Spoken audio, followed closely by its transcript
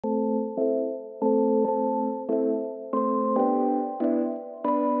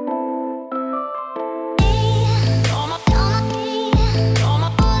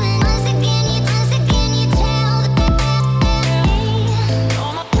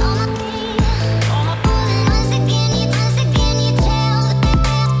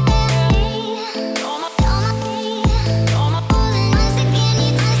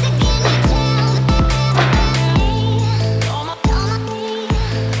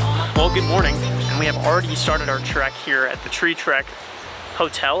Well, good morning, and we have already started our trek here at the Tree Trek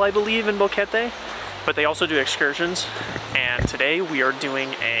Hotel, I believe, in Boquete, but they also do excursions, and today we are doing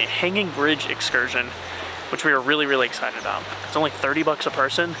a hanging bridge excursion, which we are really excited about. It's only 30 bucks a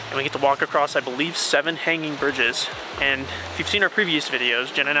person, and we get to walk across, I believe, 7 hanging bridges. And if you've seen our previous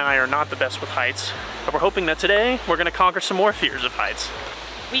videos, Jen and I are not the best with heights, but we're hoping that today we're gonna conquer some more fears of heights.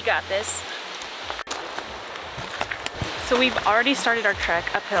 We got this. So we've already started our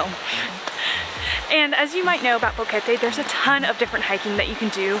trek uphill. And as you might know about Boquete, there's a ton of different hiking that you can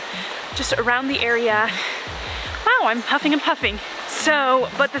do just around the area. Wow, I'm huffing and puffing. So,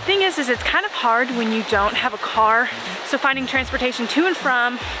 but the thing is it's kind of hard when you don't have a car. So finding transportation to and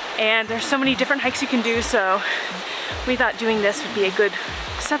from, and there's so many different hikes you can do, so we thought doing this would be a good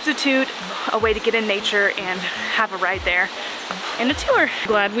substitute, a way to get in nature and have a ride there and a tour.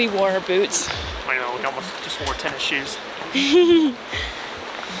 Glad we wore our boots. I know, we almost just wore tennis shoes.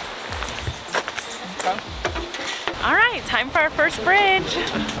 All right, time for our first bridge.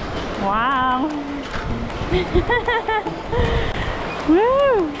 Wow.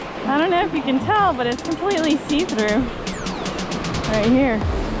 Woo! I don't know if you can tell, but it's completely see-through right here.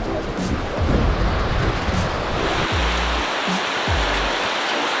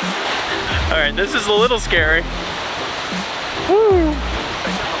 All right, this is a little scary. Woo.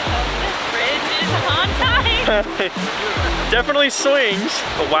 This bridge is on time. Definitely swings,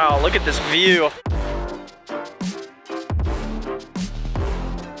 but wow, look at this view.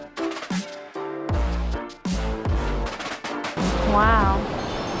 Wow.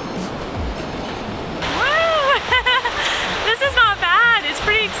 Woo! This is not bad. It's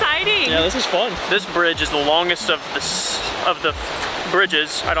pretty exciting. Yeah, this is fun. This bridge is the longest of the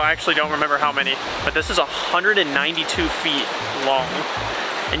bridges. I actually don't remember how many, but this is 192 feet long,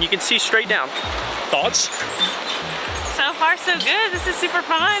 and you can see straight down. Thoughts? So far, so good. This is super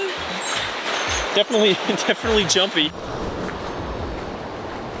fun. Definitely jumpy.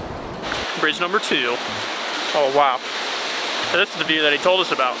 Bridge number 2. Oh wow. This is the view that he told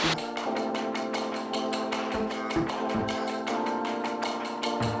us about.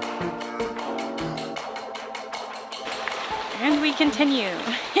 And we continue.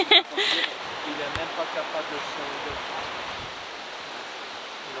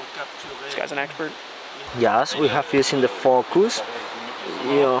 This guy's an expert. Yes, we have using the focus.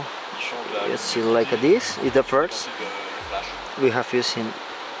 You see like this is the first. We have using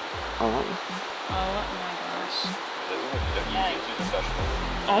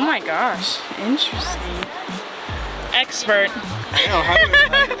Oh my gosh, interesting. Expert.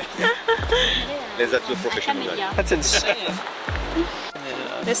 That's insane.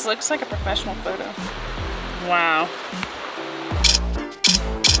 This looks like a professional photo. Wow.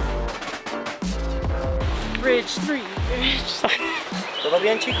 Bridge 3. ¿Todo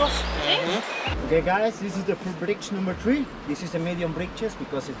bien, chicos? Mm-hmm. Okay, guys, this is the bridge number 3. This is the medium bridges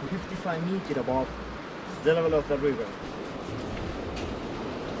because it's 55 meters above the level of the river.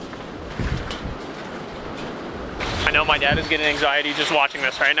 I know my dad is getting anxiety just watching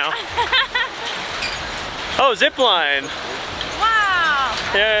this right now. Oh, zip line! Wow!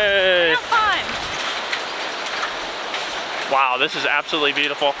 Yay! Have fun! Wow, this is absolutely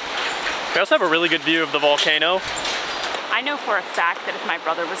beautiful. We also have a really good view of the volcano. I know for a fact that if my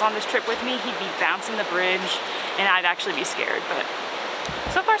brother was on this trip with me, he'd be bouncing the bridge and I'd actually be scared, but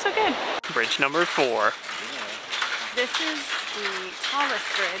so far so good. Bridge number 4. This is the tallest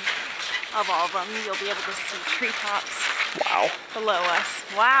bridge of all of them. You'll be able to see treetops below us.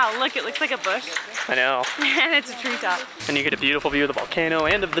 Wow, look, it looks like a bush. I know. And it's a treetop. And you get a beautiful view of the volcano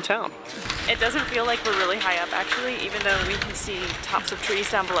and of the town. It doesn't feel like we're really high up actually, even though we can see tops of trees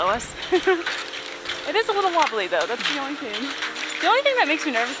down below us. It is a little wobbly though, that's the only thing. The only thing that makes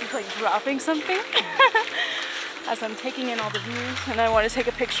me nervous is like dropping something. As I'm taking in all the views and I want to take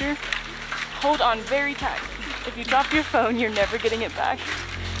a picture, hold on very tight. If you drop your phone, you're never getting it back.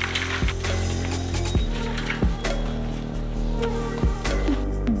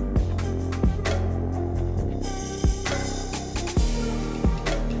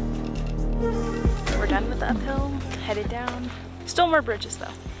 We're done with the uphill, headed down. Still more bridges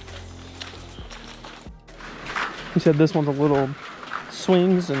though. He said this one's a little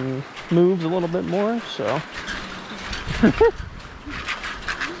swings and moves a little bit more, so.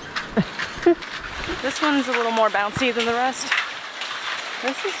 This one's a little more bouncy than the rest.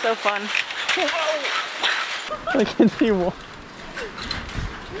 This is so fun. I can see one.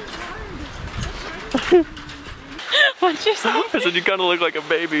 What'd you say? I said you kind of look like a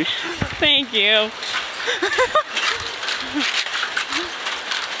baby. Thank you.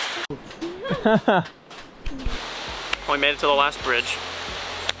 We made it to the last bridge.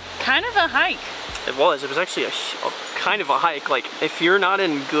 kind of a hike. It was actually a kind of a hike. Like, if you're not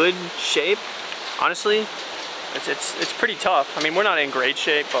in good shape, honestly, it's pretty tough. I mean, we're not in great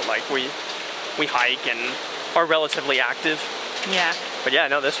shape, but like we hike and are relatively active. Yeah. But yeah,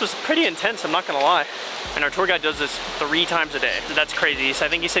 no, this was pretty intense, I'm not gonna lie. And our tour guide does this 3 times a day. That's crazy. So I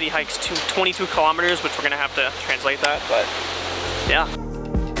think he said he hikes 22 kilometers, which we're gonna have to translate that, but yeah.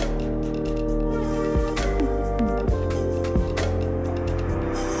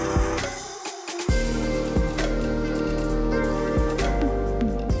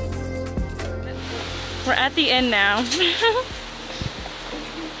 We're at the end now.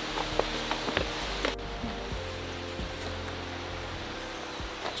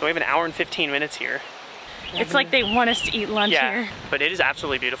 So we have an hour and 15 minutes here. It's like they want us to eat lunch here. But it is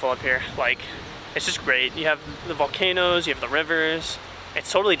absolutely beautiful up here. Like, it's just great. You have the volcanoes, you have the rivers.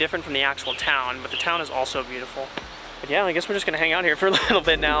 It's totally different from the actual town, but the town is also beautiful. But yeah, I guess we're just gonna hang out here for a little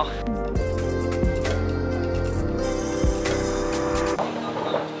bit now.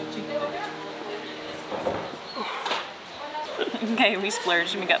 Okay, we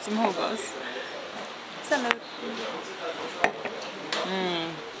splurged and we got some hogos. Salud.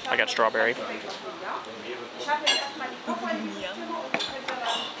 I got strawberry.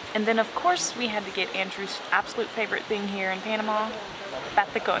 And then of course we had to get Andrew's absolute favorite thing here in Panama,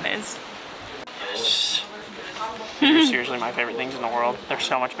 patacones. Yes. These are seriously my favorite things in the world. They're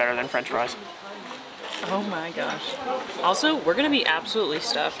so much better than French fries. Oh my gosh. Also, we're gonna be absolutely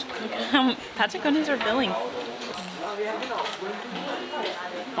stuffed. Patacones are filling.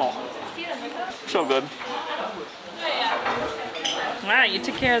 Oh, so good. Wow, you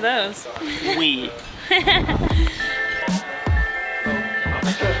took care of those. We. We're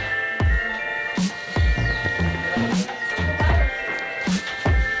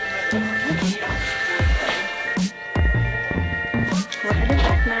headed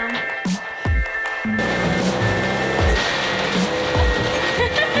back now.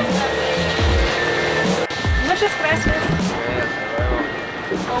 Muchas gracias.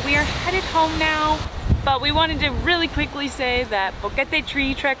 Well, we are headed home now, but we wanted to really quickly say that Boquete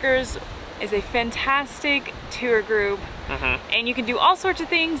Tree Trekkers is a fantastic tour group. And you can do all sorts of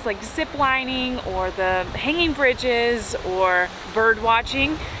things like zip lining or the hanging bridges or bird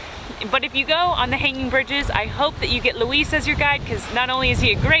watching. But if you go on the hanging bridges, I hope that you get Luis as your guide, because not only is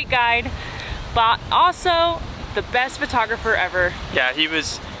he a great guide, but also the best photographer ever. Yeah,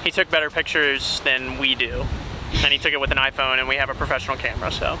 he took better pictures than we do. And he took it with an iPhone, and we have a professional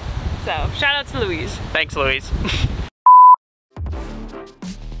camera, so. So, shout out to Luis. Thanks, Luis.